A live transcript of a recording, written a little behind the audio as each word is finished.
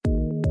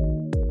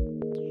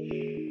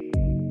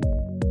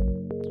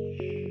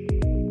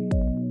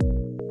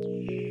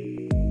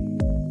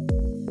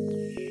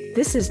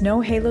This is No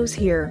Halos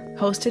Here,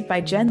 hosted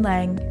by Jen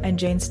Lang and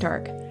Jane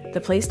Stark,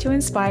 the place to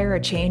inspire a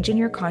change in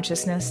your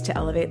consciousness to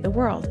elevate the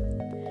world.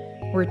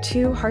 We're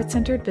two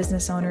heart-centered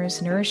business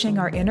owners nourishing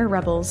our inner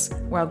rebels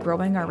while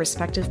growing our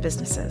respective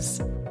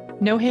businesses.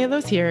 No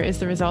Halos Here is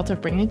the result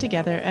of bringing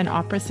together an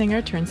opera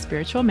singer turned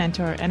spiritual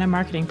mentor and a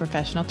marketing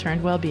professional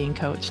turned well-being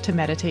coach to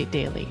meditate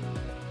daily.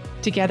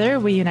 Together,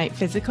 we unite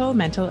physical,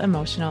 mental,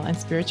 emotional, and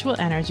spiritual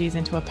energies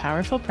into a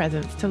powerful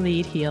presence to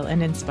lead, heal,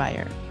 and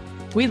inspire.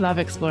 We love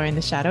exploring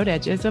the shadowed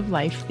edges of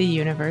life, the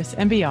universe,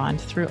 and beyond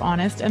through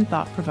honest and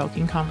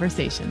thought-provoking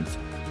conversations.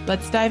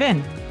 Let's dive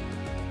in.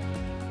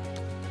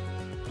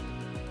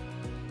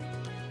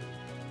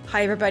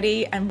 Hi,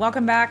 everybody, and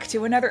welcome back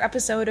to another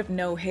episode of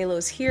No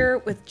Halos Here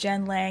with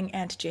Jen Lang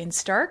and Jane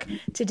Stark.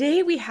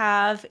 Today, we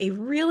have a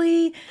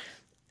really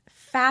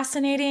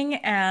fascinating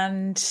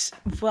and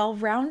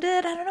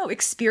well-rounded,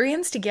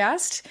 experienced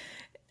guest.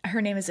 Her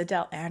name is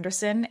Adele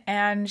Anderson,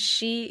 and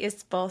she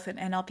is both an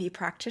NLP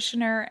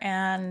practitioner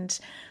and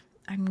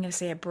I'm going to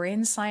say a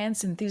brain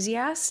science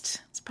enthusiast.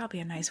 It's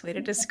probably a nice way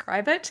to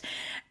describe it.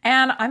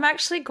 And I'm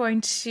actually going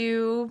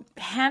to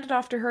hand it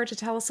off to her to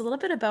tell us a little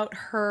bit about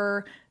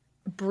her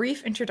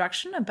brief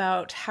introduction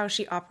about how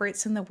she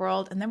operates in the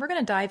world. And then we're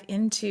going to dive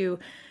into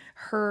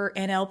her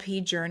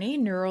NLP journey,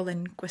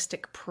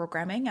 neuro-linguistic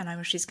programming, and I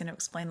know she's going to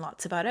explain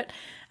lots about it.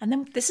 And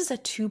then this is a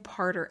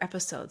two-parter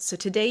episode. So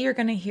today you're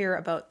going to hear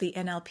about the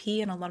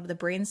NLP and a lot of the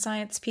brain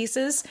science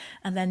pieces,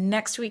 and then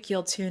next week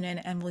you'll tune in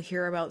and we'll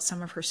hear about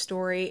some of her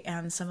story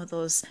and some of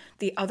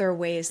the other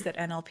ways that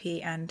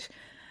NLP and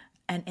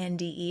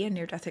NDE, a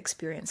near-death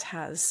experience,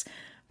 has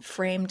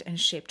framed and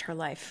shaped her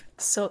life.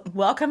 So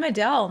welcome,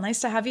 Adele. Nice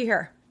to have you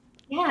here.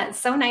 Yeah, it's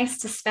so nice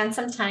to spend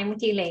some time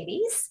with you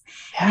ladies.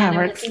 Yeah, and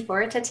I'm looking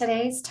forward to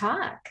today's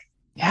talk.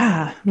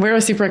 Yeah,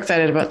 we're super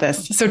excited about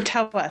this. So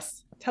tell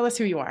us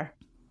who you are.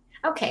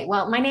 Okay,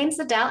 well, my name's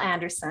Adele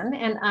Anderson,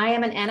 and I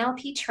am an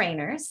NLP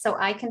trainer. So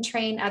I can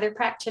train other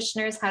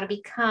practitioners how to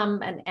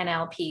become an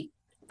NLP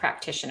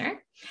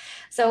practitioner.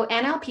 So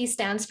NLP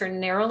stands for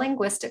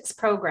Neuro-Linguistics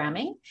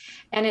Programming,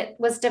 and it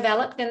was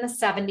developed in the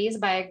 70s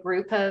by a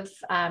group of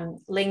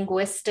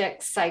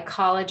linguistics,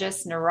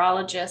 psychologists,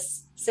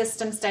 neurologists,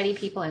 system study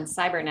people, and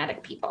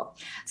cybernetic people.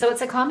 So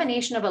it's a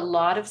combination of a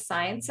lot of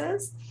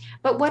sciences,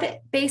 but what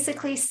it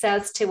basically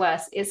says to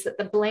us is that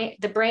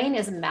the brain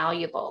is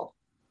malleable.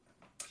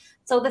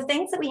 So the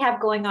things that we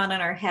have going on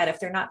in our head, if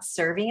they're not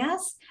serving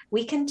us,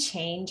 we can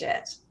change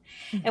it.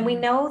 Mm-hmm. And we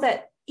know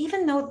that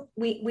even though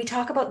we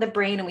talk about the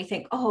brain and we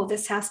think, oh,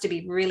 this has to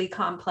be really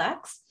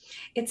complex,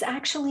 it's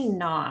actually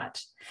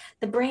not.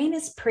 The brain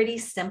is pretty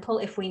simple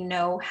if we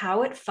know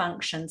how it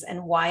functions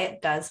and why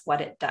it does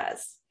what it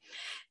does.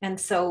 And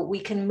so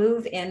we can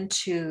move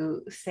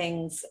into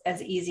things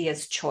as easy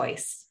as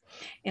choice.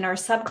 In our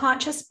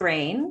subconscious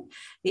brain,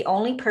 the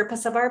only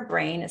purpose of our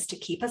brain is to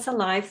keep us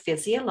alive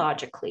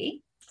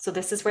physiologically. So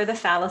this is where the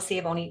fallacy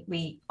of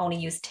we only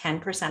use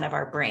 10% of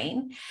our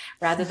brain,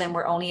 rather than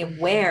we're only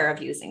aware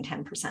of using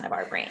 10% of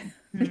our brain.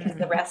 Because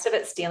the rest of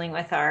it's dealing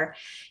with our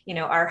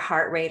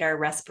heart rate, our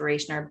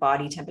respiration, our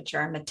body temperature,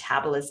 our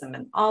metabolism,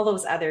 and all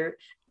those other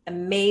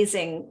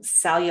amazing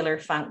cellular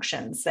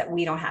functions that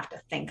we don't have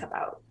to think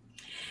about.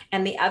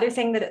 And the other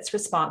thing that it's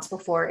responsible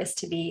for is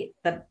to be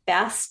the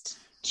best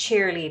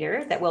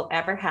cheerleader that we'll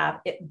ever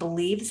have. It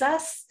believes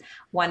us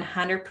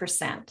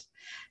 100%.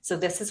 So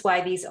this is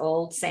why these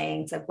old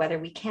sayings of whether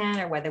we can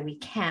or whether we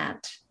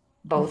can't,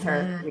 both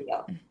are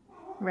real.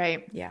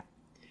 Right. Yeah.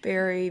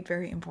 Very,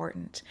 very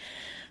important.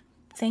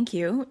 Thank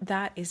you.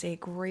 That is a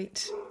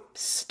great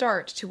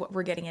start to what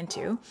we're getting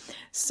into.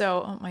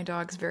 So my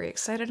dog's very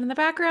excited in the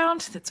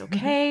background. That's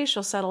okay.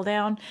 She'll settle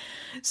down.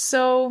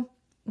 So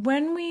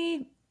when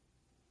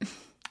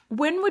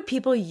would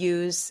people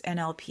use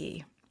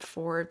NLP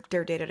for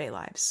their day-to-day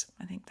lives?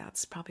 I think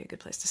that's probably a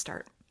good place to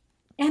start.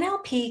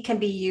 NLP can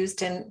be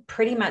used in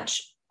pretty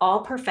much all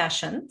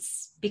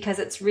professions because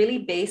it's really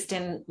based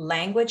in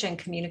language and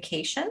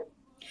communication.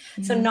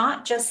 Mm-hmm. So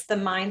not just the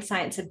mind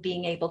science of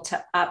being able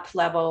to up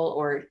level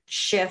or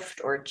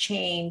shift or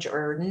change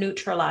or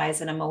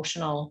neutralize an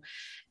emotional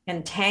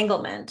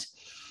entanglement,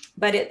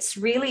 but it's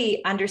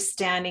really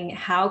understanding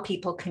how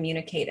people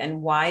communicate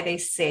and why they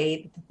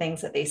say the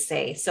things that they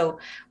say. So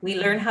we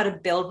learn how to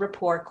build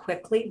rapport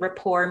quickly.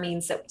 Rapport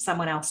means that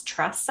someone else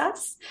trusts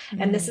us.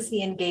 Mm-hmm. And this is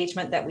the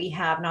engagement that we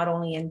have not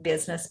only in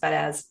business, but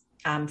as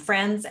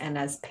friends and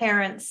as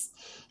parents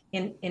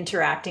in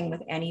interacting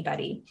with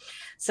anybody.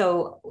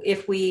 So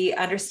if we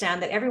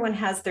understand that everyone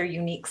has their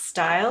unique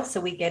style,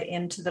 so we get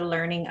into the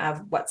learning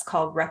of what's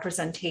called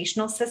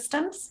representational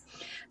systems.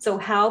 So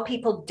how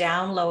people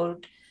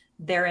download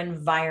their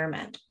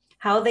environment,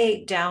 how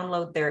they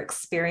download their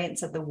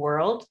experience of the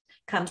world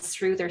comes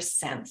through their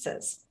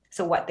senses.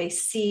 So what they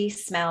see,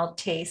 smell,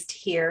 taste,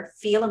 hear,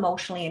 feel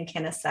emotionally and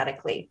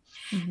kinesthetically.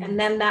 Mm-hmm. And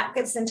then that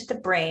gets into the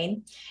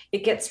brain.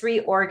 It gets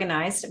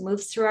reorganized. It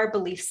moves through our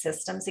belief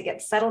systems. It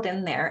gets settled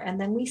in there. And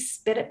then we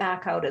spit it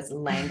back out as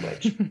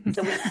language.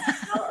 So we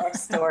tell our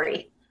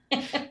story.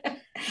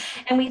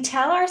 And we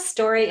tell our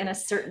story in a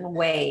certain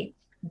way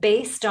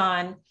based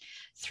on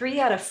 3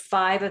 out of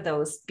 5 of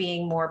those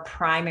being more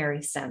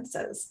primary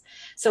senses.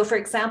 So for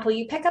example,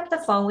 you pick up the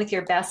phone with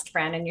your best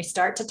friend and you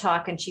start to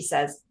talk and she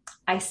says,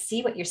 I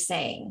see what you're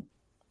saying.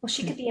 Well,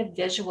 she could be a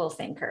visual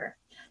thinker.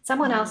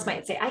 Someone else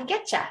might say, I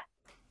get ya.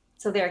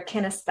 So they're a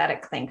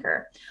kinesthetic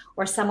thinker.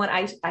 Or someone,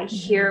 I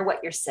hear what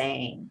you're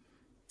saying.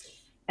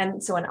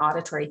 And so an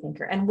auditory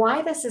thinker. And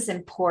why this is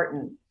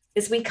important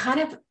is we kind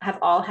of have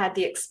all had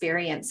the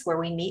experience where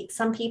we meet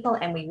some people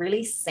and we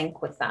really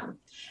sync with them.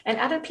 And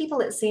other people,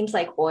 it seems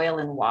like oil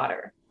and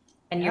water.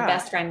 And your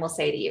best friend will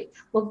say to you,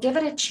 well, give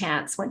it a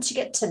chance. Once you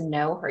get to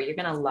know her, you're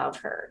going to love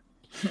her.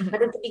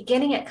 But at the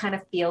beginning, it kind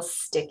of feels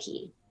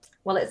sticky.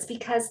 Well, it's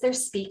because they're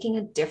speaking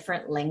a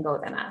different lingo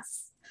than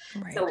us.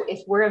 Right. So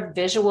if we're a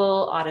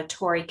visual,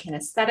 auditory,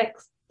 kinesthetic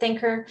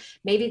thinker,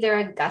 maybe they're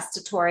a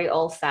gustatory,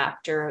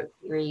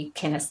 olfactory,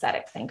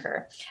 kinesthetic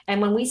thinker.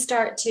 And when we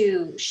start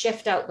to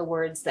shift out the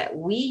words that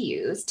we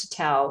use to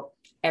tell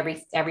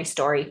every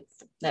story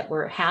that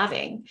we're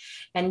having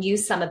and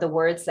use some of the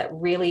words that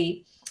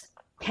really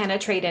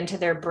penetrate into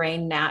their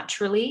brain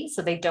naturally,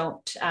 so they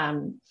don't,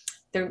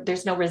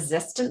 there's no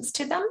resistance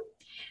to them,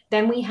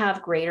 then we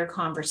have greater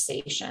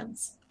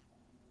conversations.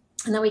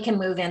 And then we can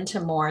move into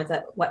more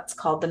what's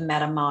called the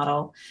meta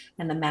model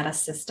and the meta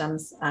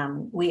systems.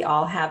 We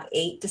all have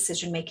 8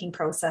 decision-making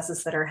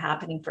processes that are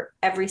happening for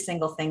every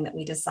single thing that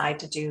we decide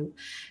to do,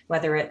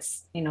 whether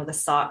it's, the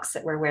socks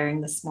that we're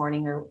wearing this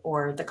morning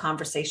or the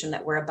conversation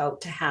that we're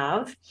about to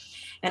have.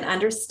 And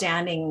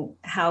understanding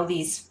how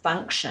these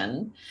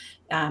function,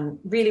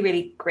 really,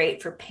 really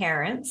great for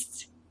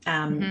parents.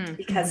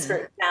 Because, for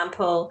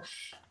example,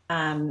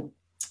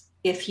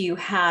 if you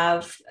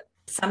have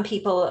some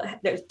people,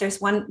 there's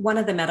one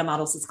of the meta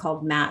models is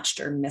called matched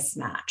or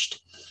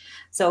mismatched.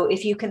 So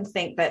if you can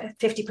think that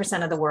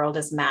 50% of the world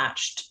is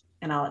matched,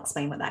 and I'll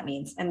explain what that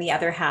means, and the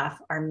other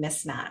half are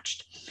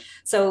mismatched.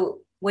 So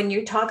when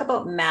you talk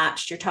about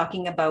matched, you're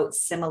talking about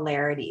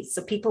similarities.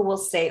 So people will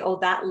say, oh,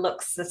 that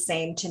looks the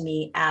same to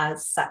me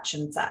as such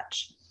and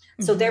such.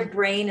 So their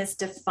brain is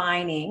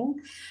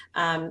defining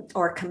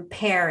or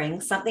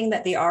comparing something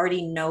that they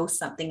already know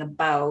something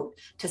about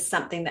to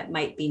something that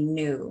might be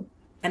new.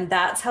 And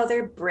that's how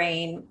their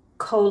brain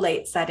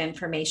collates that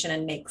information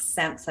and makes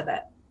sense of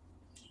it.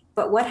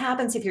 But what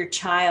happens if your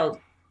child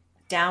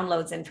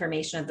downloads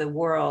information of the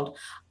world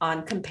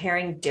on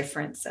comparing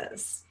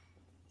differences?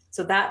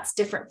 So that's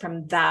different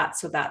from that.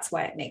 So that's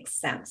why it makes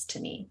sense to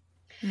me.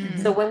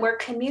 Mm-hmm. So when we're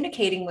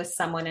communicating with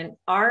someone in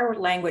our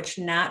language,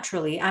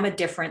 naturally, I'm a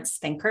difference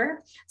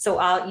thinker.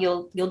 So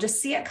you'll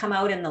just see it come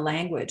out in the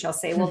language. I'll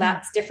say, well,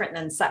 that's different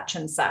than such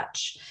and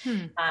such.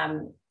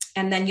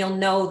 And then you'll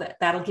know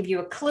that'll give you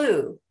a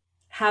clue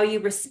how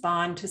you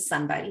respond to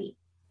somebody.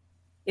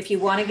 If you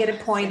want to get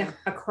a point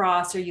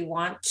across, or you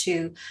want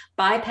to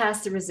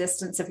bypass the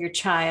resistance of your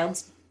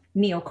child's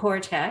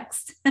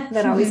neocortex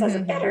that always has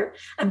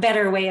a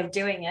better way of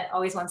doing it,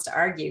 always wants to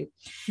argue,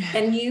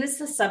 and use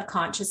the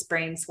subconscious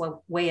brain's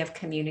way of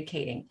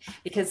communicating,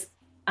 because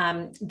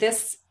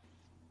this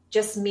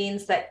just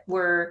means that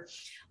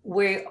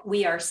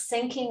we are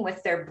syncing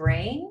with their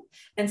brain.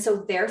 And so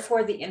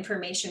therefore the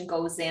information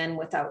goes in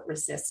without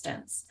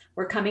resistance.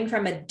 We're coming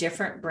from a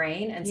different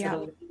brain. And so the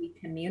way we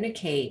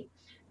communicate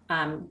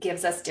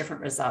gives us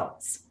different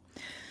results.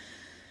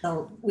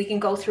 So we can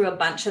go through a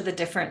bunch of the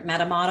different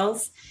meta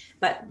models,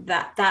 but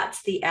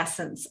that's the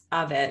essence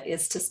of it,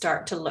 is to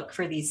start to look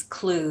for these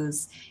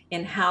clues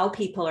in how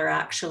people are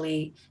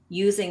actually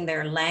using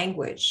their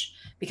language,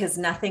 because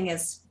nothing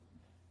is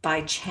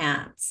by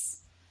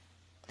chance.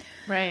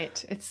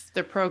 Right. It's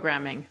the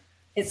programming.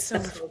 It's the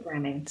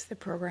programming. It's the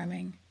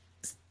programming.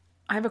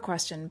 I have a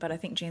question, but I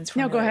think Jane's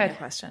go ahead. A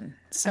question.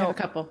 So I have a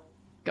couple.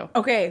 Go.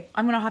 Okay,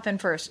 I'm going to hop in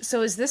first.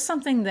 So is this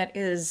something that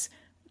is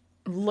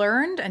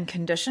learned and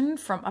conditioned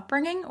from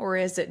upbringing, or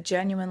is it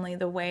genuinely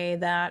the way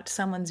that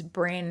someone's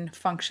brain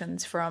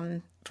functions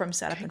from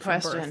setup and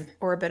from birth,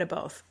 or a bit of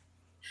both?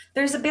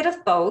 There's a bit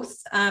of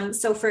both.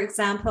 So for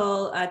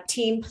example, a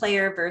team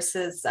player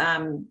versus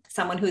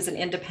someone who's an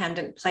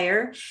independent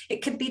player,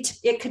 it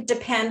could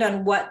depend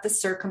on what the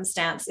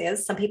circumstance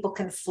is. Some people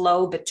can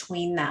flow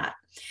between that,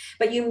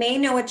 but you may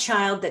know a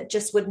child that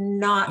just would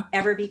not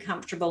ever be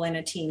comfortable in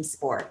a team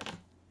sport,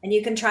 and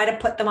you can try to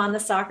put them on the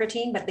soccer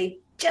team, but they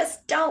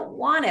just don't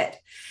want it.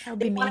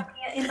 They want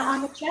to be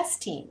on the chess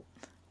team.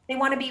 They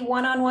want to be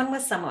one-on-one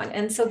with someone.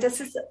 And so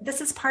this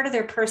is part of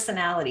their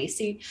personality.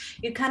 So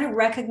you kind of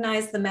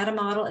recognize the meta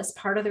model as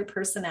part of their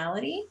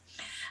personality.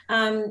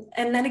 And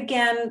then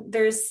again,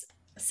 there's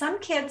some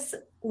kids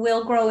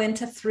will grow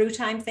into through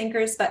time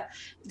thinkers, but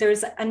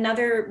there's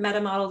another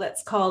meta model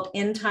that's called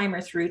in time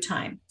or through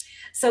time.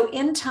 So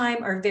in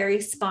time are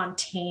very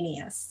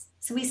spontaneous.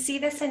 So we see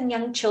this in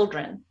young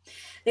children.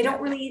 They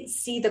don't really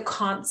see the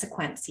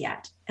consequence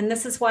yet. And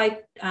this is why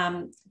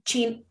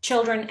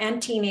children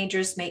and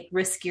teenagers make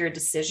riskier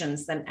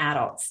decisions than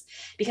adults,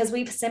 because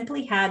we've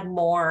simply had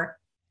more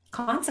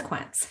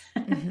consequence.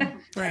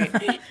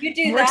 Right. You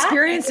do More that,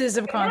 experiences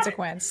of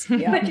consequence.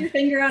 Yeah. put your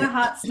finger on a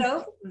hot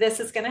stove, this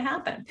is going to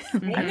happen.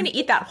 Right? I'm going to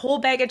eat that whole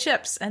bag of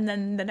chips, and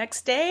then the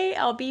next day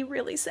I'll be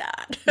really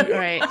sad.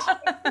 Right.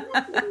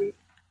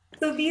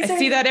 So I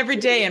see that every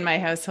day in my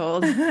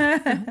household.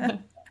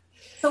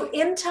 So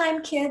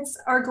in-time kids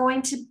are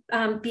going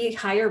to be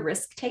higher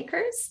risk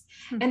takers,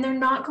 and they're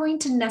not going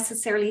to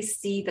necessarily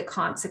see the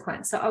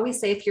consequence. So I always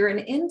say, if you're an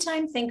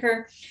in-time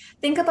thinker,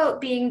 think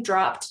about being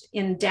dropped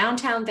in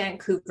downtown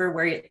Vancouver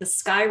where the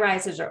sky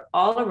rises are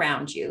all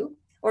around you,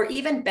 or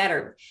even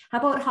better, how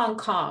about Hong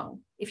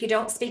Kong if you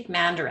don't speak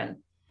Mandarin?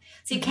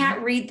 So you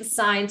can't read the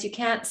signs, you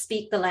can't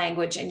speak the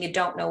language, and you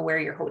don't know where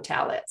your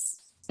hotel is.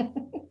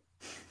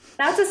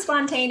 That's a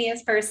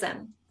spontaneous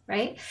person.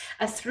 Right?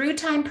 A through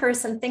time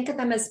person, think of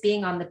them as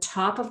being on the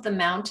top of the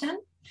mountain,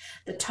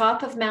 the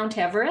top of Mount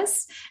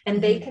Everest, and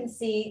they can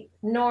see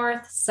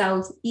north,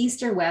 south,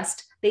 east, or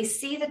west. They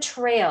see the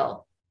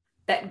trail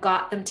that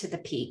got them to the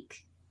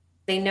peak.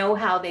 They know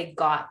how they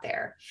got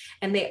there.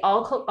 And they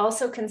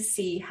also can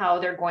see how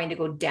they're going to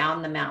go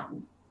down the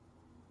mountain.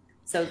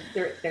 So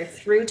they're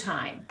through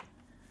time.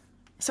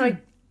 So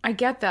I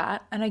get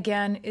that. And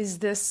again, is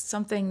this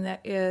something that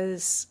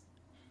is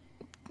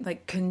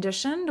like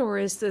conditioned, or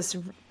is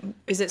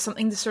it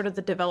something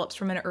that develops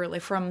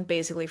from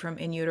basically from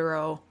in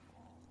utero,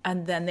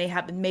 and then they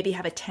maybe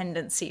have a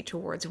tendency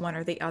towards one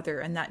or the other,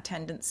 and that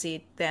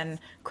tendency then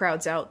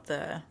crowds out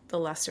the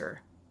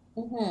lesser?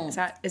 Is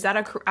that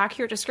an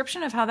accurate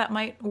description of how that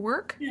might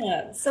work?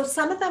 Yeah. So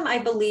some of them I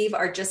believe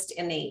are just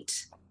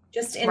innate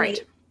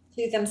right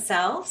to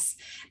themselves,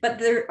 but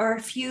there are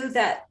a few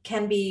that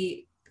can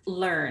be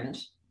learned,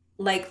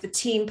 like the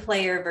team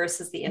player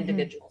versus the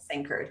individual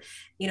thinker,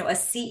 a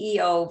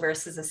CEO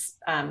versus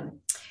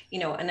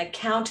an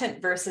accountant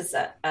versus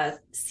a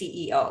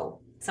CEO,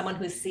 someone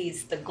who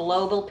sees the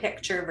global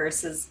picture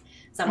versus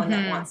someone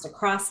that wants to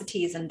cross the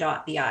T's and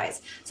dot the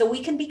I's. So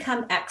we can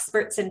become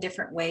experts in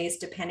different ways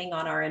depending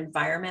on our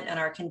environment and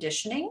our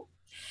conditioning.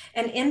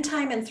 And in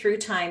time and through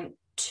time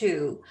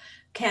too,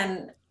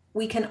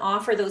 we can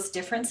offer those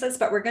differences,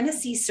 but we're going to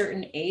see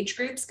certain age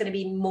groups going to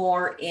be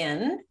more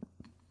in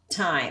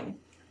time.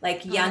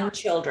 Like young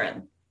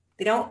children,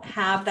 they don't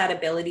have that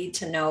ability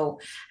to know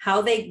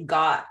how they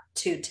got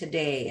to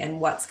today and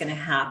what's going to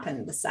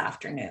happen this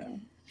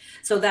afternoon.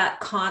 So that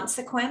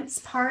consequence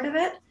part of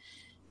it,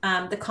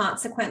 the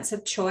consequence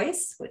of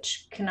choice,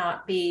 which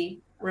cannot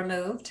be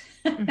removed.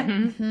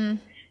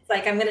 It's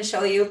like, I'm going to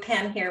show you a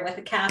pen here with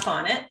a cap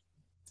on it,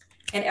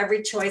 and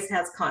every choice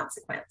has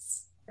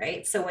consequence,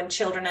 right? So when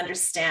children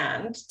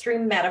understand through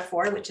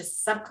metaphor, which is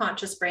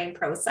subconscious brain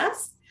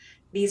process,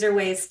 these are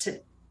ways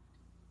to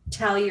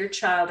tell your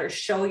child or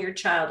show your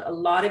child a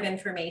lot of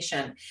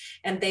information,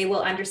 and they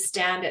will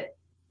understand it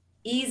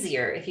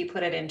easier if you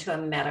put it into a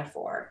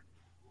metaphor.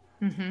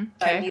 Okay.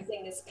 So I'm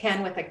using this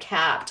pen with a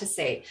cap to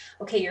say,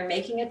 okay, you're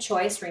making a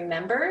choice.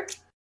 Remember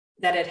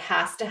that it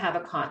has to have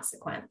a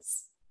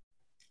consequence.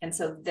 And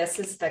so this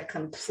is the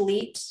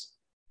complete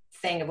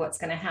thing of what's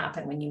going to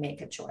happen when you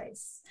make a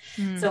choice.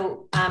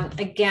 So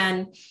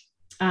again,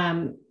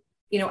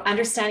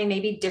 understanding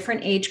maybe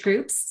different age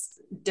groups,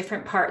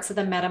 different parts of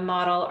the meta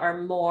model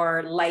are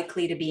more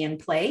likely to be in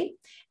play.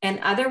 And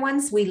other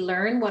ones, we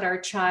learn what our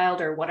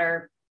child or what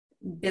our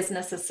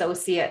business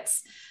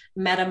associates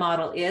meta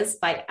model is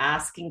by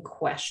asking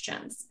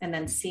questions and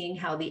then seeing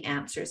how the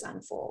answers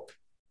unfold.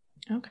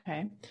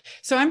 Okay.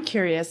 So I'm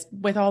curious,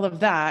 with all of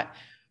that,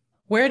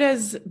 where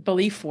does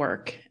belief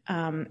work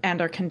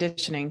and our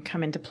conditioning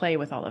come into play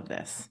with all of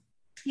this?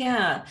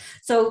 Yeah.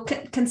 So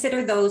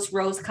consider those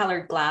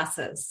rose-colored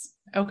glasses.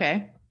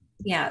 Okay.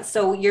 Yeah.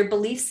 So your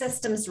belief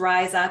systems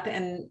rise up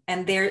and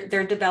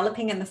they're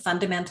developing in the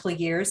fundamental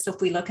years. So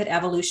if we look at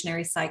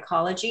evolutionary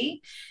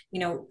psychology,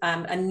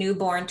 a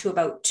newborn to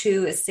about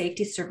 2 is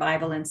safety,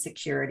 survival, and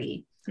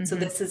security. So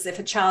this is if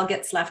a child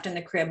gets left in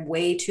the crib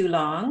way too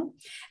long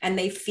and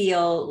they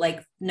feel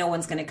like no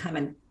one's going to come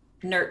and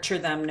nurture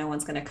them, no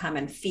one's going to come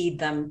and feed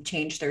them,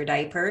 change their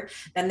diaper,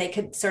 then they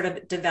could sort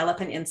of develop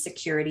an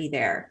insecurity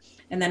there.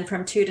 And then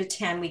from 2 to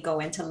 10, we go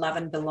into love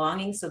and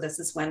belonging. So this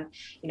is when,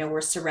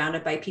 we're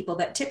surrounded by people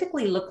that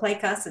typically look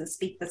like us and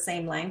speak the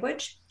same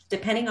language,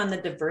 depending on the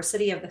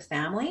diversity of the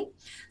family.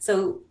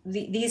 So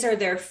these are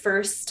their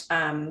first,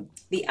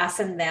 the us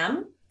and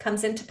them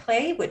comes into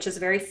play, which is a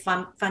very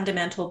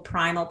fundamental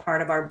primal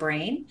part of our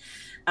brain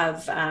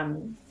of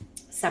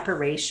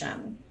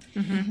separation.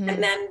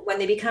 And then when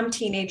they become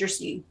teenagers,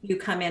 you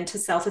come into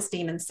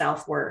self-esteem and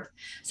self-worth.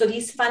 So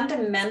these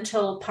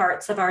fundamental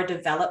parts of our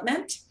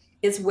development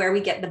is where we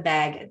get the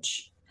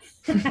baggage.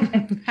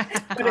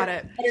 Got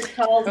it. It's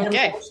called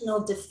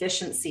emotional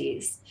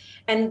deficiencies.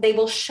 And they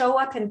will show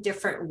up in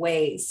different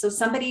ways. So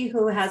somebody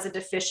who has a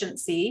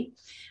deficiency,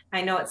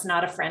 I know it's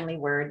not a friendly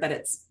word, but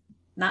it's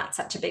not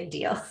such a big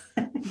deal.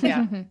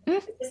 Yeah.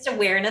 Just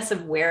awareness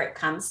of where it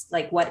comes,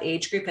 like what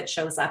age group it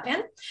shows up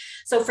in.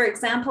 So for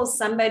example,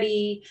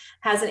 somebody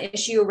has an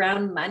issue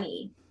around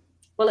money.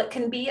 Well, it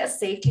can be a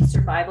safety,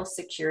 survival,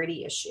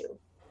 security issue.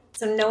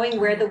 So knowing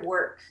where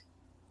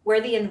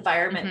the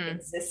environment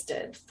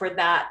existed for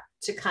that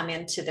to come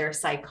into their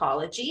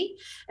psychology.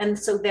 And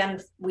so then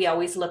we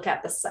always look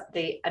at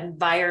the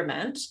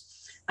environment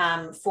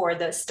for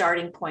the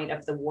starting point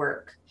of the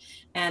work.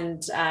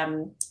 And,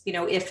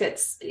 if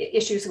it's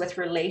issues with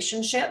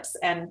relationships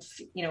and,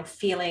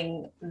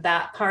 feeling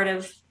that part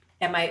of,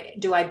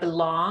 do I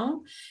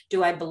belong?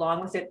 Do I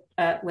belong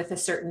with a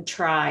certain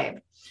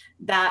tribe?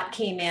 That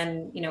came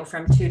in,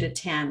 from 2 to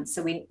 10.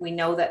 So we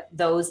know that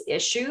those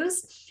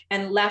issues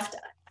and left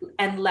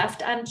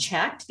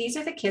unchecked, these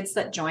are the kids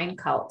that join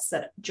cults,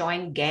 that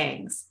join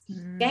gangs.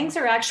 Gangs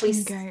are actually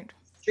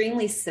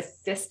extremely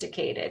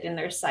sophisticated in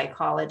their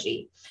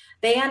psychology.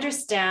 They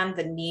understand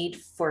the need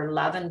for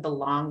love and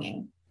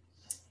belonging.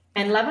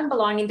 And love and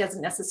belonging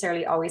doesn't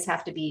necessarily always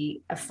have to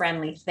be a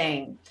friendly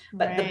thing,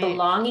 but the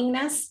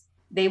belongingness,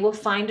 they will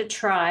find a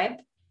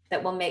tribe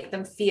that will make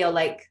them feel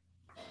like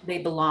they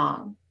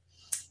belong.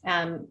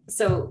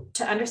 So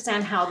to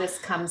understand how this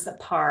comes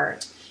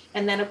apart,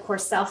 and then of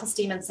course,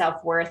 self-esteem and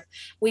self-worth,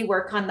 we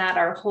work on that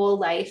our whole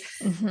life.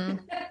 Mm-hmm.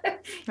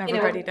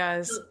 Everybody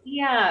does.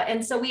 Yeah.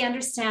 And so we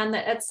understand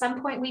that at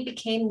some point we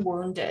became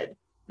wounded,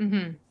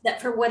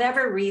 that for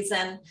whatever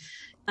reason,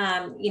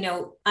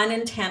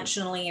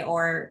 unintentionally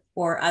or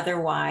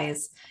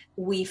otherwise,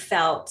 we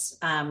felt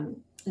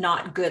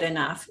not good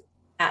enough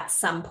at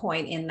some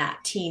point in that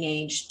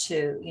teenage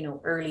to,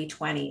 early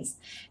 20s.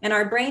 And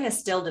our brain is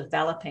still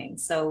developing.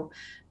 So,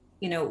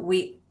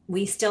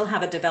 we still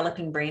have a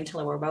developing brain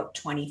till we're about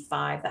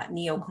 25. That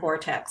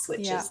neocortex,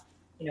 which is,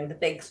 the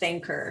big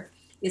thinker,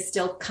 is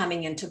still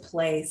coming into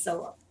play.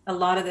 So a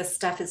lot of this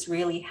stuff is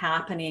really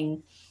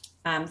happening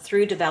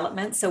through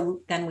development.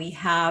 So then we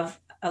have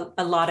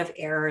a lot of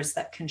errors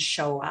that can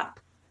show up.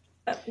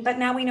 But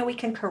now we know we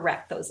can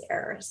correct those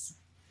errors.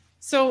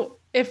 So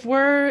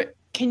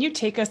can you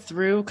take us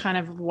through kind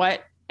of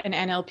what an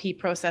NLP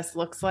process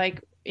looks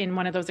like in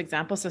one of those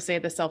examples? So say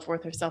the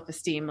self-worth or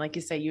self-esteem, like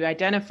you say, you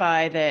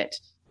identify that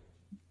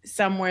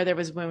somewhere there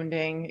was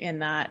wounding in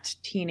that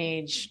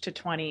teenage to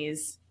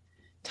 20s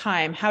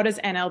time. How does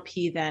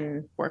NLP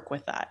then work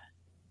with that?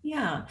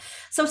 Yeah.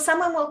 So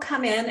someone will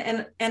come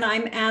in and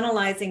I'm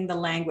analyzing the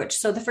language.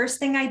 So the first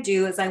thing I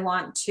do is I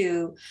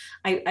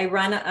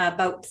run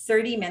about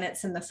 30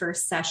 minutes in the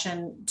first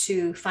session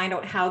to find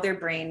out how their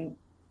brain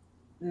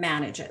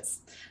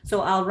manages. So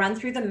I'll run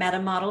through the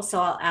meta model.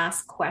 So I'll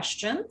ask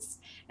questions,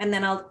 and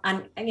then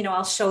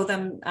I'll show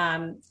them,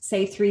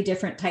 say 3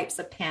 different types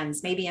of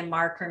pens, maybe a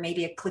marker,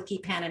 maybe a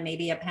clicky pen, and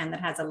maybe a pen that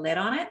has a lid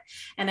on it,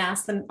 and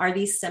ask them, are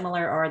these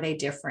similar or are they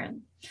different?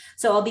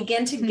 So I'll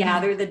begin to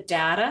gather the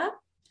data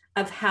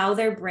of how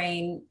their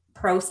brain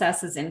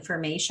processes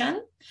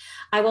information.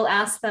 I will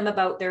ask them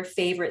about their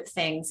favorite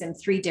things in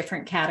 3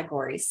 different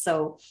categories.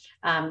 So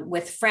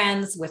with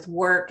friends, with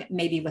work,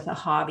 maybe with a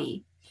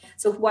hobby.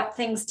 So what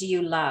things do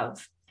you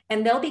love?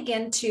 And they'll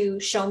begin to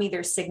show me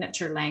their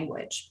signature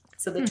language.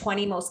 So the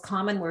 20 most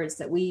common words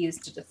that we use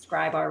to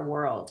describe our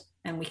world.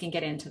 And we can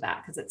get into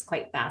that because it's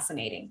quite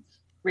fascinating.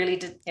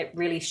 It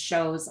really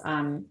shows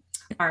our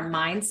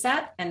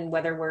mindset and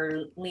whether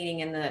we're leaning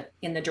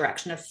in the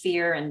direction of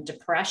fear and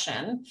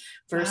depression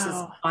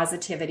versus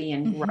positivity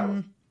and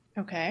growth.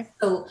 Okay.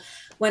 So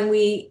when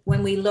we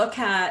look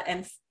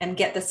at and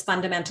get this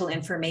fundamental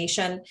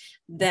information,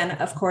 then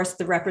of course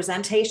the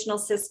representational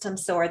system.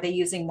 So are they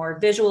using more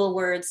visual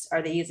words?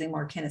 Are they using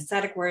more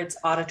kinesthetic words,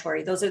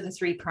 auditory? Those are the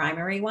 3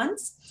 primary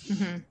ones.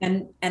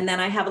 And then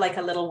I have like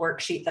a little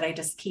worksheet that I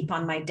just keep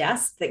on my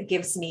desk that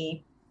gives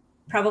me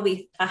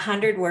probably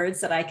 100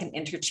 words that I can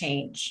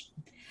interchange.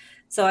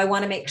 So I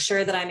want to make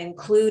sure that I'm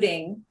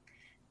including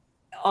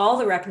all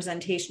the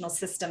representational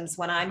systems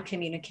when I'm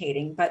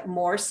communicating, but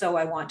more so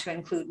I want to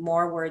include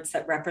more words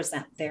that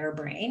represent their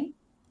brain.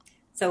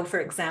 So for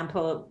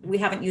example, we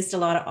haven't used a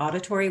lot of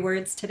auditory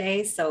words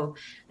today. So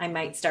I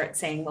might start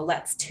saying, well,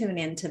 let's tune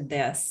into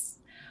this,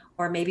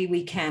 or maybe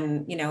we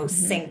can,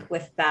 sync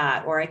with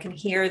that, or I can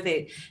hear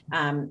the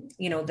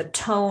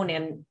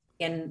tone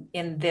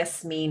in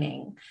this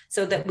meaning,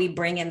 so that we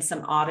bring in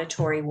some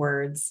auditory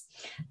words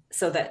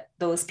so that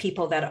those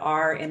people that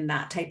are in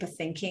that type of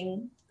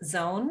thinking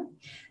zone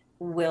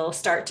will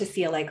start to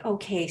feel like,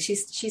 okay,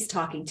 she's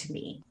talking to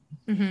me.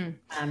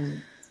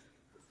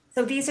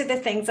 So these are the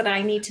things that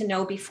I need to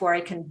know before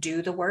I can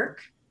do the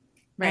work.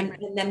 Right.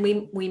 And then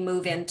we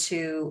move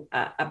into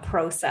a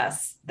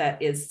process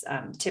that is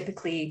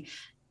typically,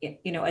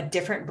 a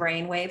different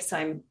brainwave. So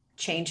I'm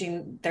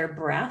changing their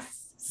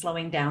breath,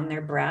 slowing down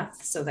their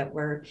breath so that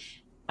we're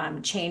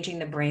changing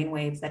the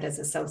brainwave that is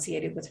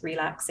associated with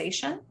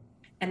relaxation,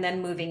 and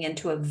then moving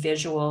into a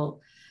visual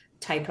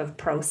type of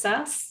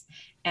process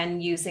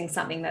and using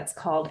something that's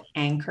called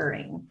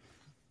anchoring.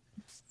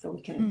 So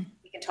we can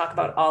talk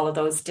about all of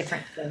those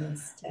different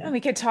things. We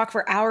could talk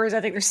for hours.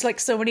 I think there's like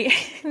so many,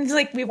 it's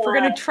like we're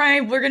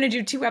going to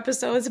do 2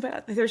 episodes,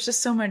 but there's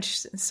just so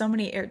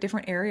many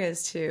different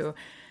areas to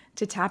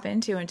tap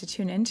into and to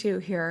tune into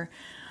here.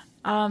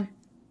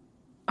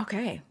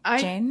 Okay.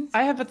 Jane?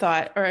 I have a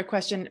thought or a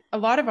question. A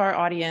lot of our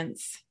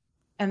audience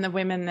and the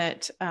women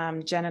that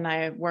Jen and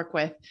I work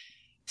with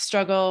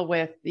struggle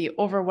with the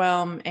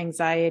overwhelm,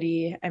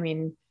 anxiety. I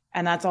mean,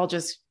 And that's all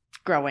just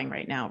growing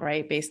right now,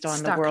 right? Based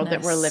on the world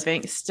that we're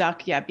living,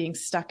 being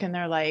stuck in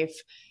their life.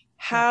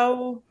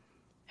 How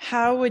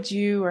would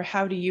you, or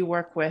how do you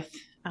work with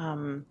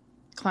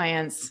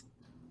clients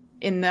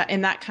in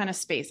that kind of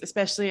space,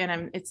 especially,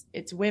 and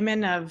it's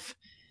women of,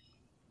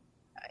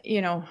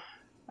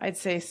 I'd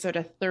say sort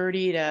of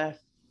 30 to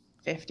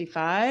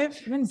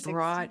 55. Even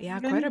broad,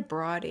 quite a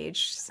broad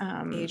age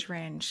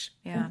range.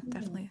 Yeah,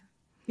 definitely.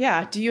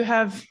 Yeah. Do you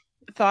have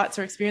thoughts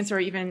or experience, or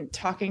even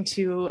talking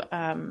to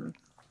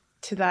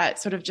that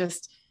sort of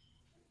just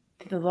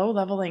the low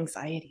level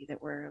anxiety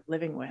that we're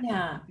living with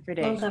every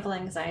day? Low level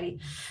anxiety.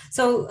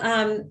 So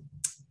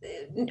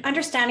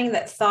understanding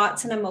that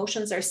thoughts and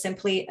emotions are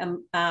simply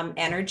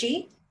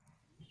energy.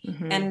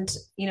 Mm-hmm. And,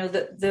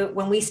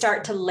 when we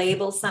start to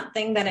label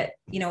something, then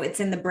it's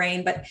in the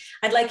brain. But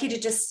I'd like you to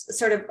just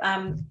sort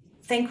of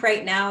think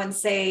right now and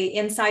say,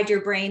 inside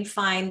your brain,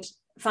 find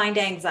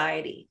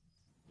anxiety.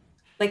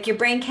 Like your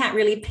brain can't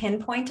really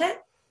pinpoint it.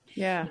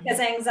 Yeah. Because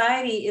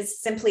anxiety is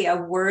simply a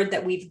word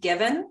that we've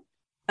given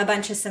a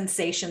bunch of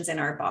sensations in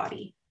our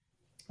body.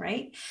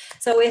 Right.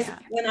 So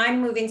when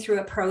I'm moving through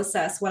a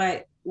process, what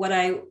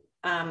I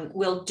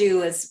will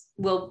do is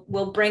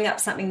we'll bring up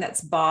something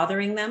that's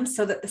bothering them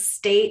so that the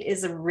state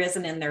is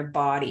arisen in their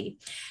body.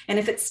 And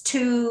if it's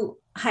too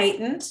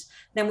heightened,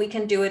 then we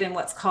can do it in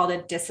what's called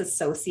a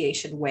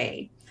disassociation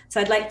way. So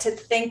I'd like to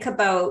think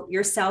about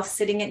yourself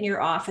sitting in your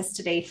office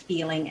today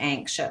feeling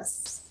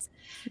anxious.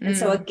 And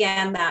so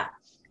again, that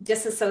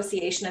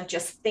disassociation of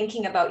just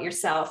thinking about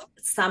yourself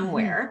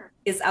somewhere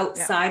is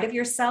outside of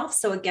yourself.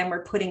 So again,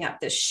 we're putting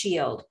up this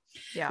shield.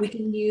 Yeah. We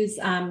can use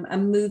a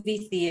movie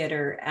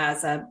theater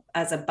as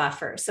a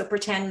buffer. So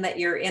pretend that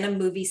you're in a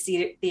movie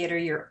theater,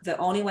 you're the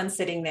only one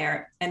sitting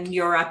there and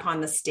you're up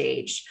on the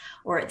stage,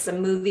 or it's a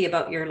movie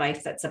about your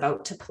life that's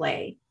about to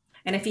play.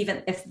 And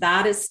if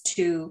that is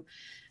too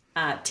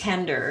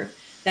tender,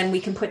 then we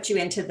can put you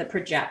into the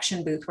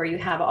projection booth where you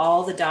have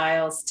all the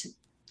dials to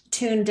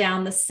tune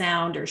down the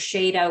sound or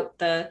shade out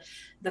the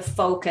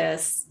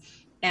focus,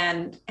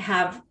 and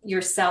have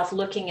yourself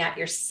looking at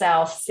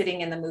yourself sitting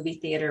in the movie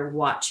theater,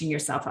 watching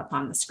yourself up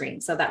on the screen.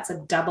 So that's a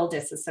double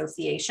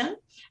disassociation.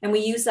 And we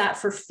use that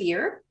for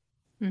fear.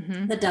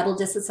 Mm-hmm. The double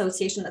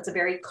disassociation, that's a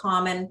very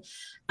common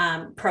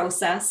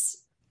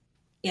process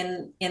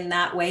in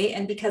that way.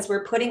 And because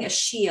we're putting a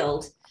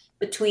shield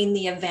between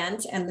the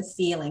event and the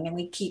feeling, and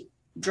we keep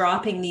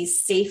dropping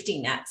these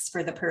safety nets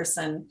for the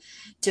person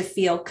to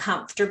feel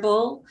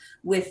comfortable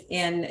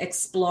within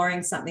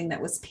exploring something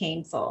that was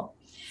painful.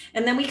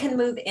 And then we can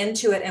move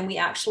into it and we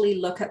actually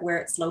look at where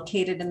it's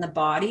located in the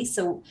body.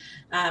 So,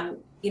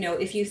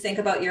 if you think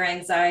about your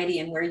anxiety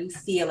and where you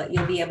feel it,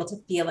 you'll be able to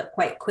feel it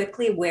quite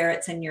quickly where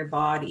it's in your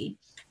body.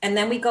 And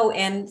then we go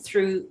in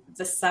through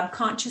the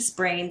subconscious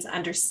brain's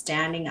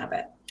understanding of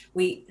it.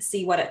 We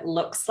see what it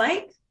looks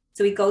like.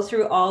 So we go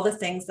through all the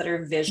things that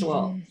are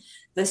visual,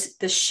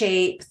 the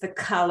shape, the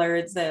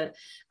color, the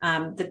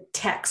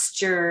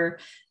texture,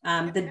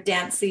 the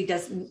density,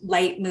 does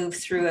light move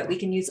through it. We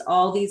can use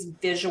all these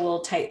visual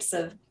types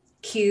of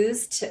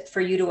cues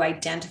for you to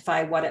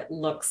identify what it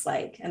looks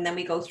like. And then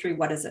we go through,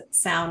 what does it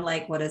sound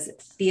like? What does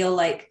it feel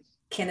like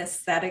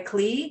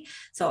kinesthetically?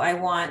 So I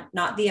want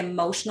not the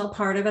emotional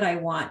part of it. I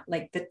want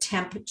like the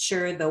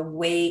temperature, the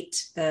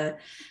weight, the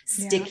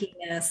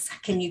stickiness.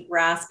 Can you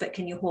grasp it?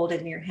 Can you hold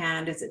it in your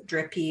hand? Is it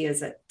drippy?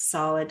 Is it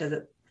solid? Does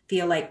it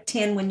feel like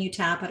tin when you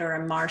tap it, or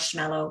a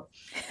marshmallow?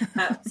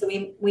 So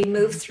we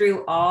move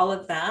through all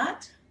of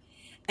that.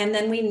 And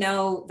then we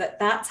know that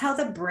that's how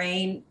the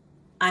brain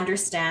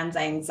understands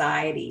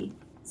anxiety.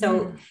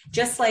 So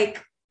just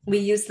like we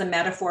used the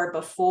metaphor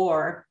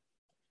before,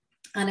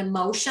 an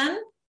emotion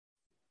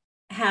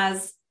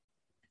has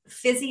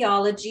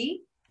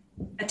physiology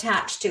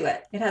attached to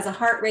it. It has a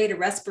heart rate, a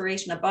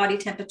respiration, a body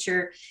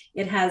temperature.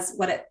 It has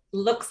what it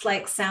looks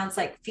like, sounds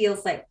like,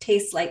 feels like,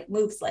 tastes like,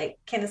 moves like,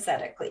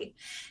 kinesthetically.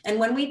 And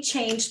when we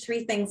change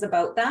 3 things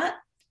about that,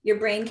 your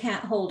brain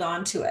can't hold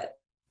on to it.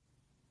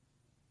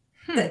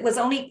 It was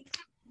only,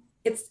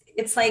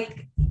 it's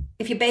like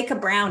if you bake a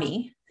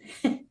brownie,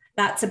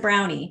 that's a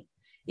brownie.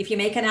 If you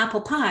make an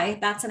apple pie,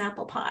 that's an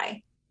apple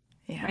pie,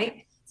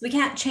 right? So we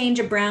can't change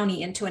a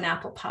brownie into an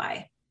apple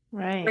pie.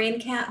 Right. Brain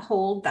can't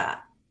hold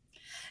that.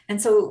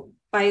 And so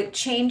by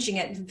changing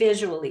it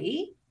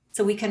visually,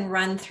 so we can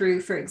run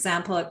through, for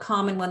example, a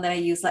common one that I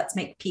use, let's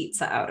make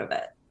pizza out of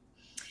it.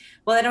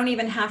 Well, I don't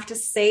even have to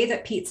say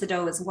that pizza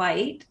dough is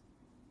white,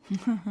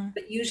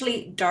 but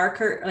usually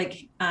darker,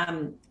 like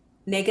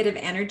negative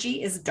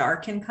energy is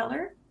dark in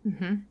color.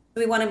 Mm-hmm.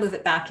 So we want to move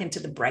it back into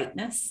the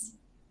brightness.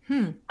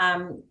 We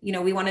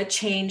want to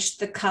change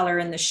the color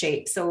and the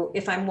shape. So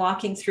if I'm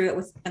walking through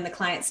it and the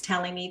client's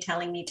telling me,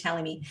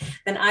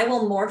 then I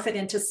will morph it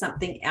into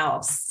something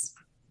else.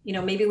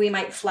 Maybe we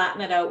might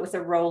flatten it out with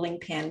a rolling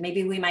pin.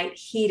 Maybe we might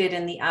heat it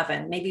in the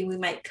oven. Maybe we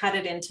might cut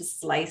it into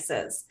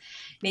slices.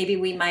 Maybe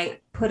we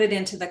might put it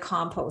into the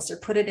compost or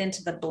put it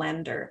into the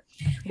blender.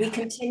 Yeah. We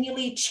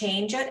continually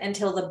change it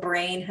until the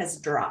brain has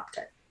dropped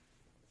it.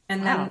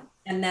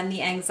 And then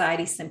the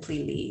anxiety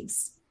simply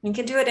leaves. You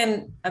can do it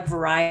in a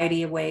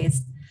variety of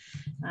ways.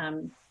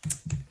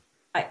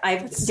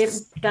 I've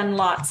done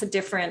lots of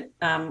different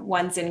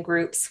ones in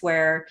groups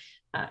where,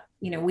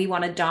 we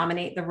want to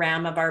dominate the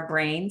RAM of our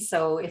brain.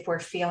 So if we're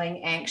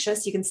feeling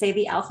anxious, you can say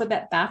the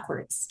alphabet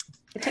backwards.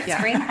 It takes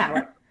brain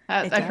power.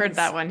 I've heard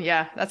that one.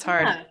 Yeah, that's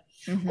hard. Yeah.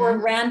 Mm-hmm. Or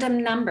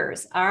random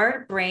numbers.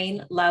 Our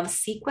brain loves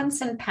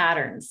sequence and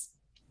patterns.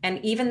 And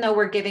even though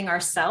we're giving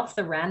ourselves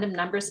the random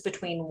numbers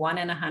between 1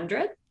 and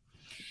 100,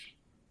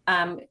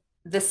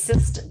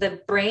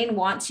 the brain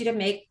wants you to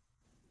make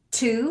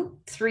 2,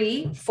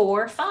 3,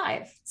 4,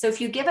 5. So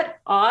if you give it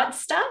odd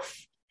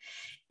stuff,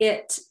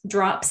 it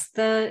drops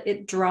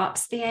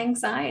the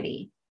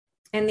anxiety.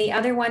 And the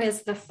other one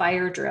is the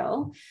fire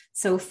drill.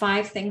 So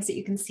 5 things that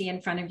you can see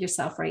in front of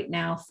yourself right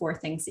now, 4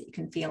 things that you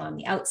can feel on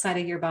the outside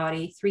of your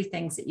body, 3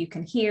 things that you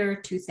can hear,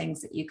 2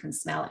 things that you can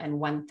smell, and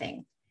 1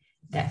 thing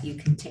that you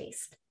can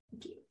taste.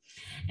 Thank you.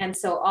 And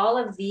so all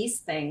of these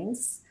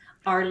things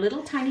are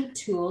little tiny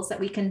tools that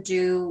we can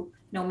do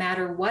no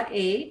matter what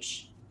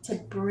age to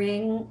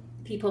bring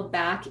people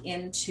back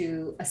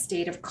into a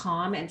state of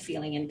calm and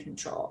feeling in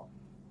control.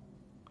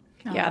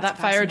 Oh, yeah, that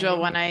fire drill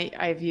one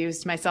I've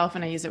used myself,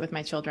 and I use it with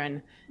my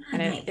children.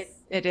 And nice.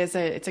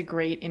 It's a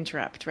great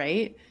interrupt,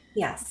 right?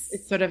 Yes.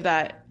 It's sort of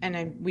that,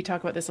 and we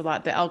talk about this a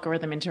lot, the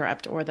algorithm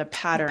interrupt or the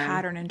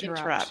pattern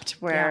interrupt,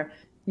 where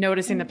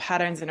noticing the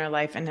patterns in our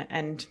life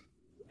and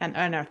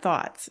our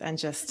thoughts, and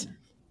just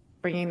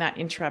bringing that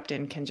interrupt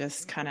in can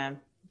just kind of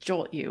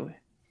jolt you.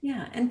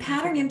 Yeah. And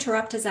pattern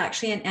interrupt is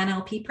actually an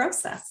NLP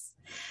process.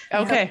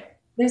 Okay.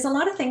 There's a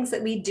lot of things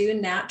that we do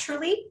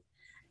naturally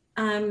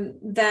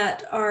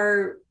that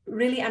are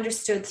really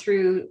understood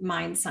through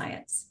mind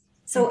science.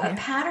 So a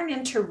pattern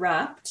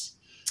interrupt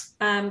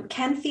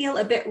can feel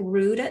a bit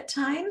rude at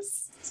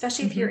times,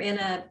 especially if you're in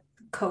a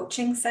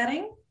coaching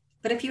setting.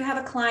 But if you have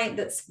a client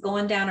that's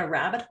going down a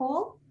rabbit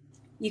hole,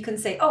 you can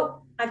say,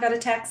 "Oh, I've got a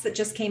text that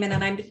just came in,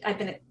 and I've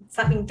been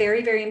something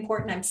very, very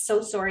important. I'm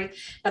so sorry,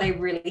 but I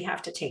really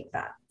have to take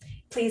that.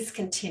 Please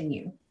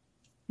continue."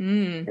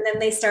 And then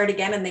they start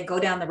again, and they go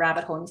down the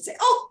rabbit hole, and you say,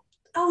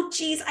 "Oh,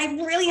 geez, I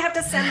really have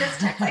to send this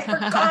text. I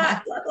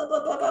forgot, blah, blah,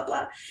 blah, blah, blah,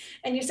 blah."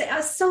 And you say,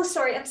 "I'm so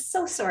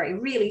sorry,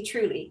 really,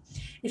 truly."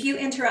 If you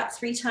interrupt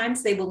 3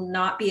 times, they will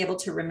not be able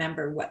to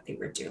remember what they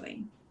were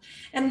doing.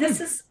 And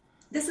this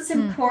is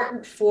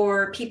important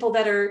for people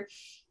that are,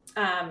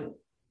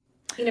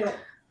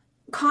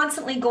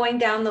 constantly going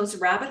down those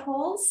rabbit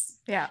holes.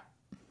 Yeah.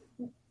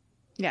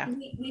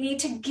 We need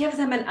to give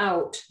them an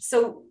out.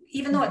 So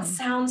even though it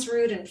sounds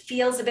rude and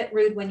feels a bit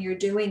rude when you're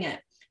doing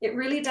it, it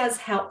really does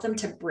help them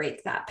to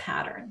break that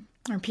pattern.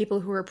 Or people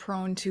who are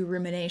prone to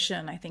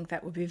rumination, I think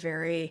that would be a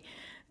very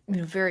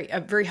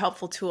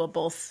helpful tool,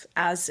 both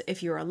as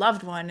if you're a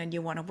loved one and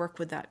you want to work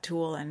with that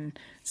tool and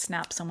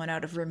snap someone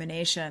out of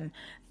rumination,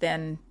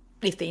 then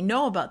if they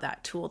know about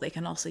that tool, they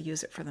can also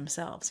use it for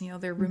themselves.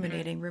 They're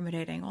ruminating.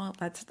 Well,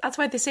 that's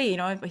why they say,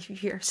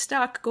 if you're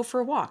stuck, go for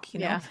a walk,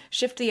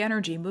 shift the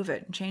energy, move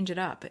it, and change it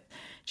up.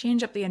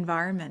 Change up the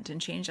environment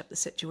and change up the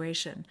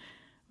situation.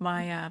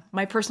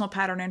 My personal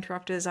pattern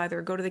interrupt is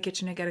either go to the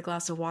kitchen and get a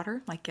glass of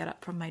water, like get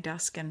up from my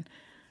desk and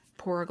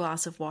pour a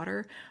glass of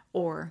water,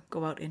 or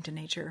go out into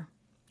nature.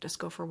 Just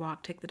go for a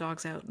walk, take the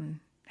dogs out and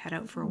head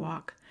out for a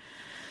walk.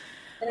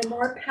 And a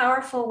more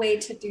powerful way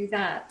to do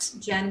that,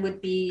 Jen,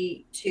 would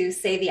be to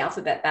say the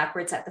alphabet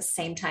backwards at the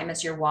same time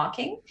as you're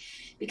walking,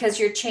 because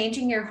you're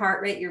changing your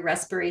heart rate, your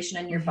respiration,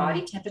 and your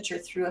body temperature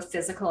through a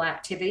physical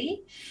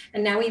activity.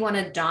 And now we want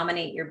to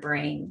dominate your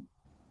brain.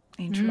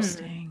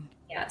 Interesting.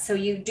 Yeah. So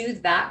you do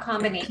that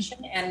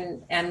combination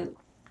and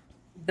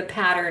the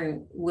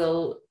pattern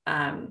will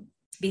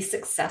be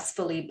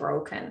successfully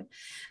broken.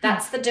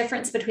 That's the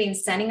difference between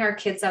sending our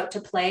kids out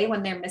to play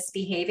when they're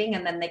misbehaving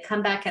and then they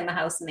come back in the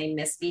house and they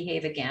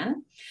misbehave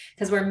again,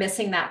 because we're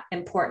missing that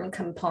important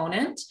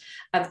component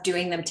of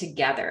doing them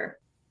together.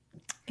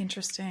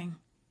 Interesting.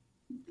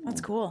 That's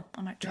cool.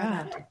 I might try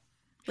that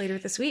later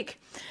this week.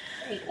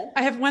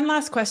 I have one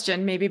last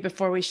question, maybe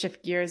before we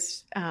shift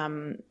gears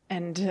and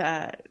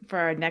for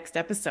our next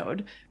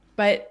episode,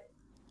 but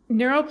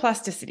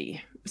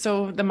neuroplasticity.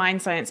 So the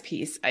mind science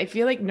piece, I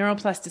feel like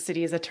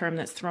neuroplasticity is a term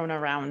that's thrown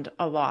around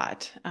a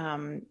lot,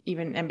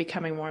 even and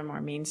becoming more and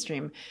more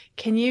mainstream.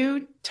 Can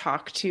you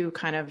talk to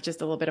kind of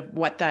just a little bit of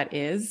what that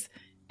is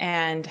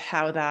and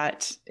how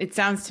that, it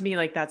sounds to me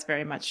like that's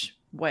very much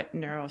what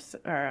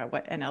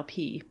what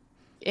NLP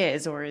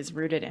is or is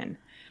rooted in.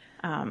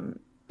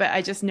 But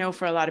I just know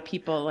for a lot of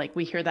people, like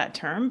we hear that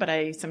term, but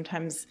I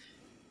sometimes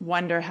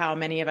wonder how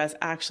many of us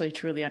actually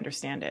truly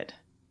understand it.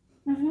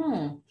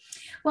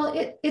 Well,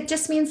 it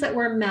just means that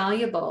we're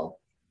malleable.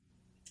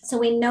 So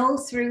we know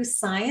through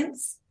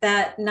science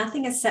that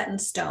nothing is set in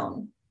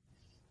stone,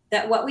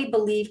 that what we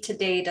believe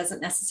today doesn't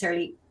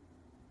necessarily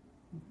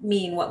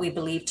mean what we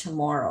believe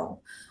tomorrow,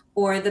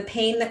 or the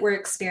pain that we're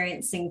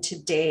experiencing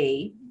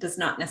today does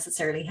not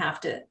necessarily have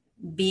to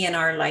be in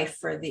our life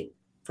for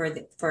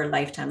a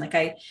lifetime. Like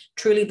I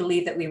truly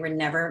believe that we were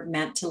never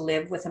meant to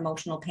live with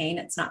emotional pain.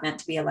 It's not meant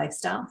to be a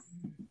lifestyle.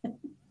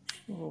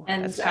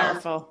 And that's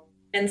powerful.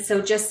 And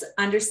so just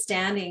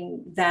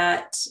understanding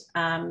that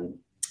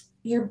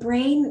your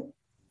brain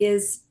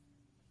is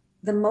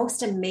the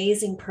most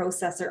amazing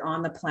processor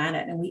on the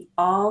planet, and we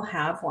all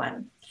have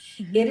one.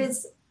 Mm-hmm. It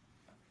is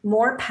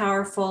more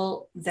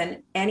powerful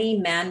than any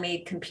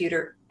man-made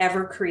computer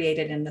ever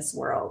created in this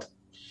world.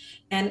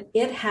 And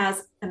it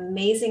has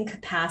amazing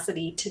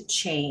capacity to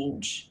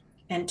change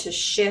and to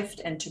shift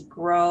and to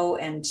grow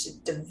and to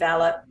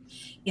develop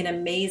in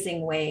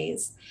amazing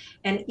ways.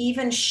 And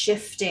even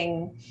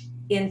shifting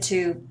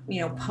into,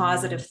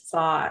 positive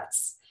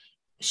thoughts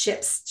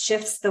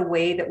shifts the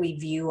way that we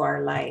view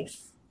our life.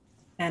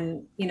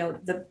 And,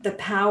 the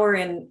power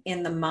in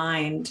the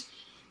mind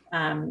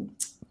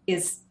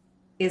is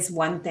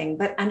one thing,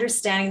 but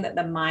understanding that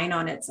the mind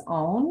on its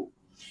own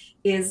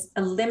is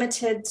a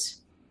limited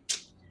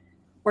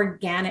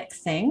organic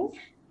thing.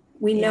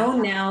 We know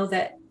now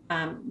that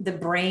the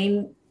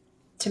brain,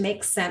 to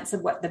make sense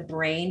of what the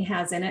brain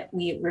has in it,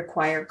 we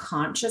require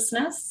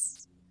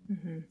consciousness.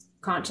 Mm-hmm.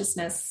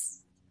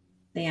 Consciousness,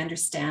 they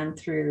understand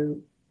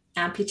through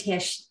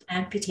amputation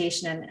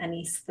and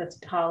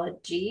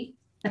anesthesiology.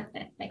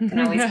 I can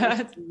always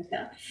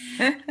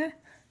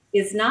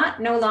is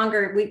no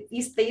longer, they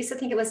used to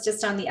think it was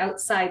just on the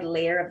outside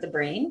layer of the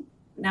brain.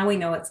 Now we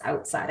know it's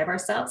outside of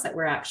ourselves, that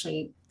we're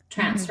actually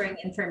transferring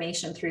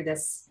information through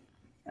this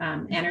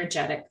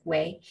energetic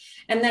way.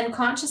 And then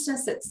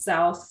consciousness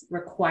itself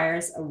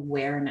requires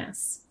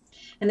awareness.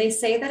 And they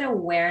say that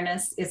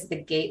awareness is the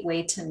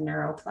gateway to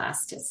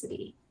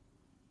neuroplasticity.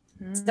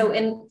 Mm-hmm.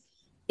 So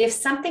if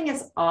something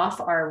is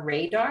off our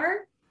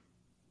radar,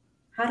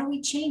 how do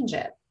we change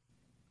it?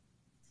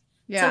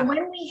 Yeah. So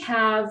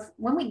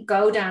when we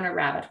go down a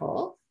rabbit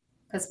hole,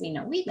 because we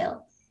know we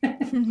will,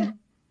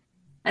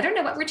 I don't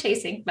know what we're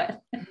chasing,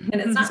 but, and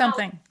it's not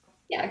something.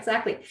 Yeah,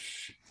 exactly.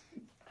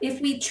 If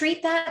we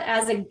treat that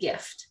as a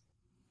gift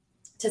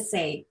to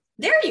say,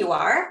 there you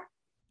are,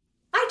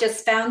 I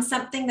just found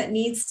something that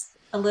needs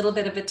a little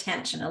bit of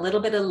attention, a little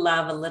bit of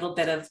love, a little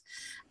bit of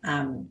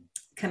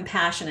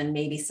compassion, and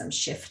maybe some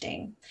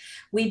shifting,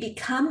 we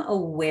become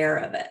aware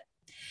of it.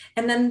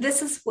 And then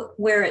this is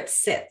where it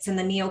sits in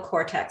the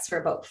neocortex for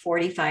about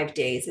 45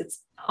 days.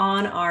 It's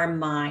on our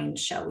mind,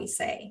 shall we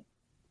say.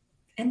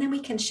 And then we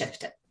can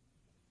shift it.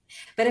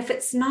 But if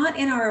it's not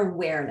in our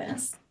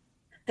awareness,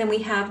 then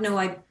we have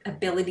no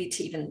ability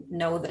to even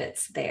know that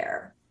it's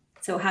there.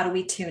 So how do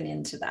we tune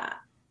into that?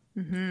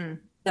 Mm-hmm.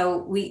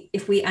 So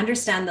if we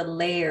understand the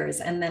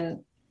layers, and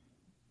then,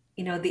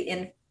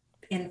 the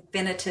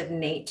infinitive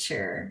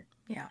nature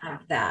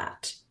of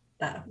that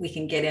we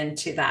can get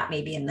into that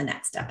maybe in the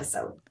next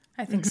episode.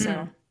 I think so.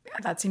 Yeah,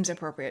 that seems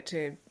appropriate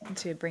to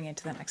bring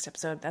into the next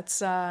episode.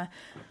 That's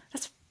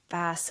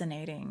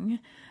fascinating.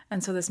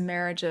 And so this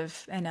marriage of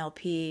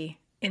NLP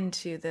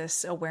into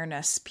this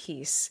awareness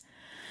piece,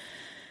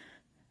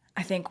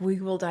 I think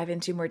we will dive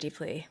into more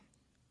deeply.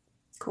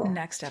 Cool.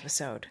 Next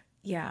episode.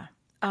 Yeah.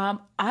 I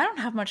don't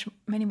have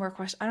many more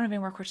questions. I don't have any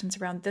more questions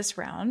around this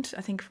round.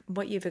 I think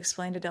what you've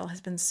explained, Adele,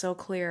 has been so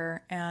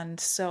clear and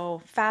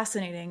so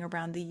fascinating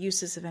around the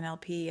uses of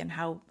NLP and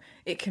how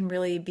it can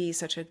really be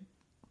such a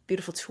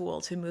beautiful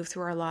tool to move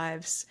through our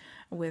lives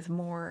with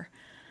more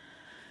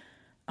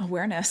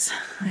awareness,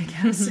 I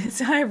guess.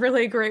 It's a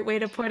really great way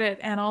to put it.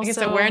 And also I guess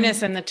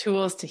awareness and the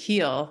tools to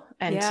heal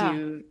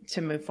and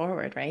to move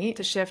forward, right?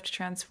 To shift,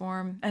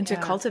 transform, and to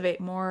cultivate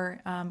more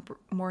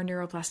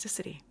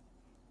neuroplasticity.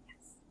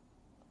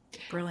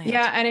 Brilliant.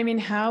 Yeah. And I mean,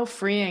 how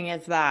freeing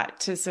is that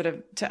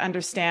to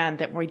understand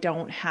that we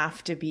don't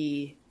have to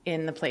be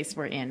in the place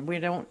we're in.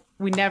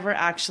 We never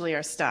actually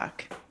are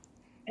stuck.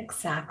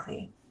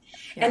 Exactly.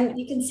 Yeah. And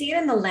you can see it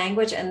in the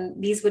language,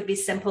 and these would be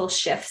simple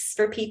shifts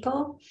for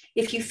people.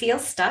 If you feel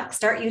stuck,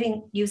 start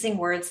using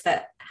words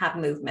that have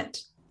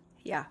movement.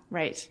 Yeah.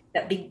 Right.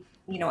 That be,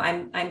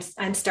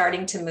 I'm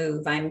starting to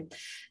move. I'm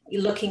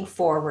looking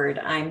forward.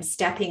 I'm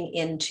stepping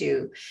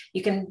into.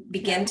 You can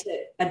begin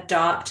to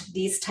adopt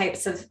these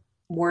types of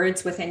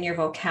words within your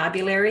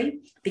vocabulary,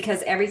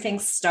 because everything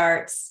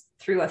starts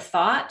through a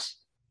thought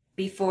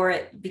before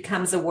it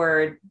becomes a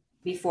word,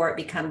 before it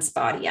becomes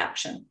body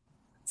action.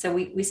 So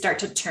we start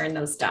to turn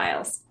those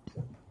dials.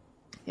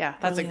 Yeah,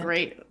 that's a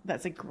great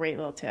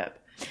little tip.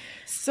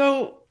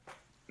 So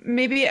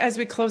maybe as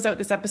we close out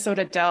this episode,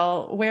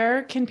 Adele,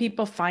 where can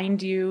people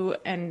find you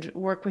and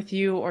work with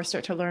you or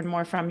start to learn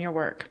more from your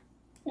work?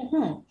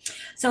 Mm-hmm.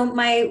 So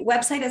my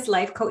website is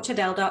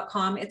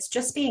lifecoachadele.com. It's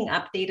just being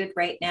updated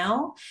right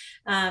now.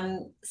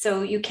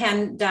 So you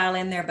can dial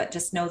in there, but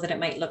just know that it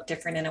might look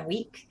different in a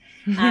week.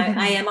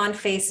 I am on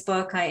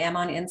Facebook. I am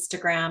on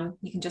Instagram.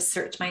 You can just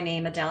search my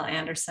name, Adele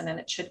Anderson, and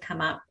it should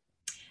come up.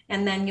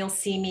 And then you'll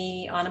see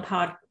me on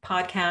a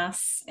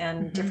podcasts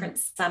and different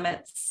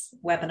summits,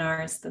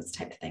 webinars, those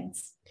type of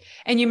things.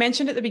 And you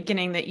mentioned at the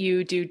beginning that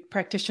you do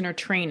practitioner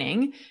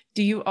training.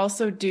 Do you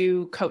also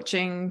do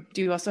coaching?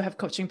 Do you also have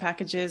coaching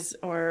packages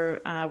or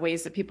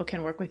ways that people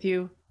can work with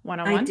you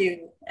one-on-one?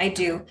 I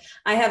do.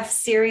 I have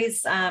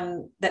series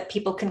that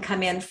people can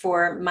come in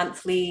for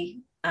monthly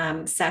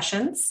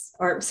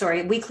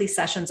weekly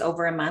sessions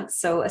over a month.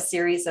 So a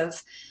series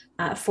of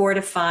 4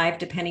 to 5,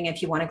 depending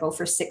if you want to go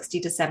for 60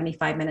 to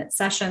 75-minute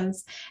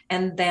sessions.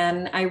 And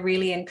then I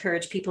really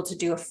encourage people to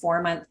do a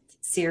 4-month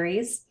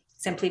series,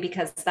 simply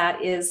because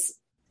that is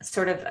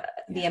sort of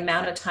the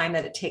amount of time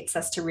that it takes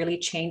us to really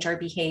change our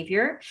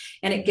behavior.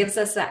 And it gives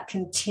us that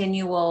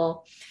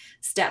continual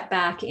step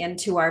back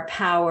into our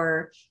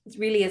power. It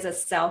really is a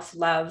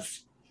self-love,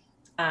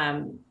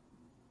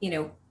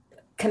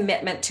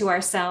 commitment to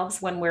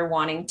ourselves when we're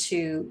wanting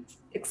to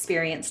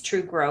experience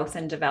true growth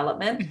and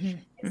development.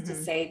 Is to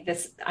say,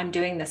 this, I'm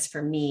doing this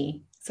for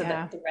me, so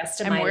that the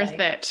rest of my life. I'm worth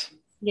it.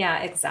 Yeah,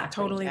 exactly.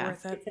 Totally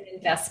worth it. It's an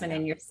investment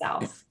in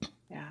yourself.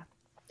 Yeah.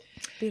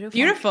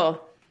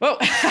 Beautiful. Whoa.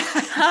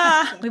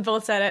 We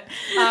both said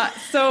it.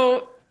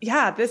 So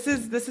yeah, this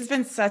has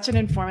been such an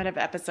informative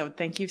episode.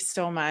 Thank you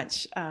so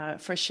much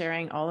for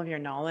sharing all of your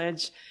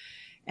knowledge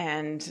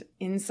and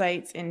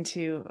insights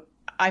into,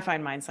 I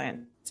find mind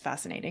science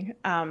fascinating.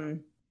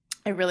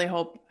 I really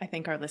hope, I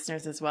think our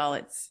listeners as well,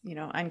 it's,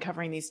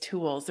 uncovering these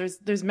tools.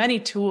 There's many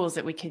tools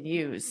that we can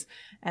use.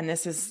 And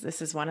this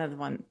is one of the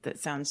ones that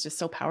sounds just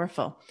so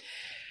powerful.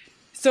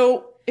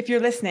 So if you're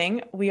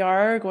listening, we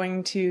are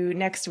going to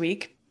next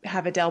week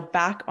have Adele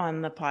back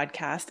on the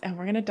podcast, and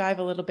we're going to dive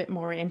a little bit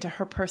more into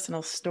her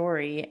personal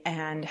story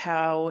and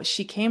how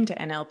she came to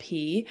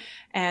NLP,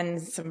 and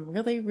some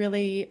really,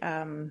 really,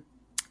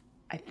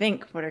 I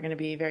think what are going to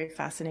be very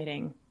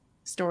fascinating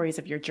stories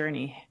of your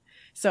journey.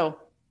 So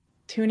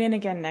tune in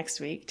again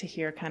next week to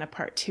hear kind of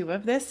part 2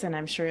 of this. And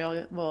I'm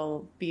sure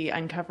we'll be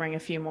uncovering a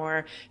few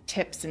more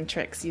tips and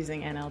tricks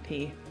using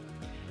NLP.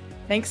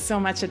 Thanks so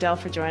much, Adele,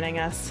 for joining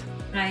us.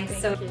 I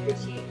so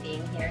appreciate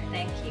being here.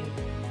 Thank you.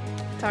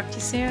 Talk to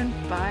you soon.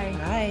 Bye.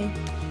 Bye.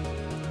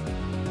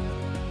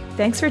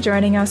 Thanks for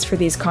joining us for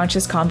these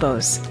Conscious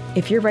Combos.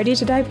 If you're ready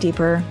to dive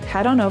deeper,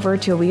 head on over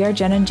to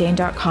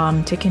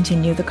wearejenandjane.com to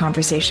continue the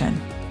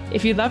conversation.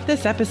 If you loved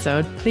this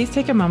episode, please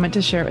take a moment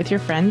to share it with your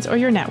friends or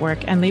your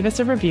network and leave us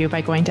a review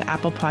by going to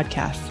Apple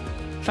Podcasts.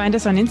 Find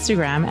us on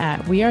Instagram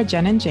at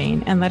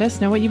wearejenandjane and let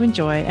us know what you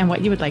enjoy and what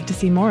you would like to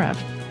see more of.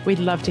 We'd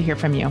love to hear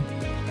from you.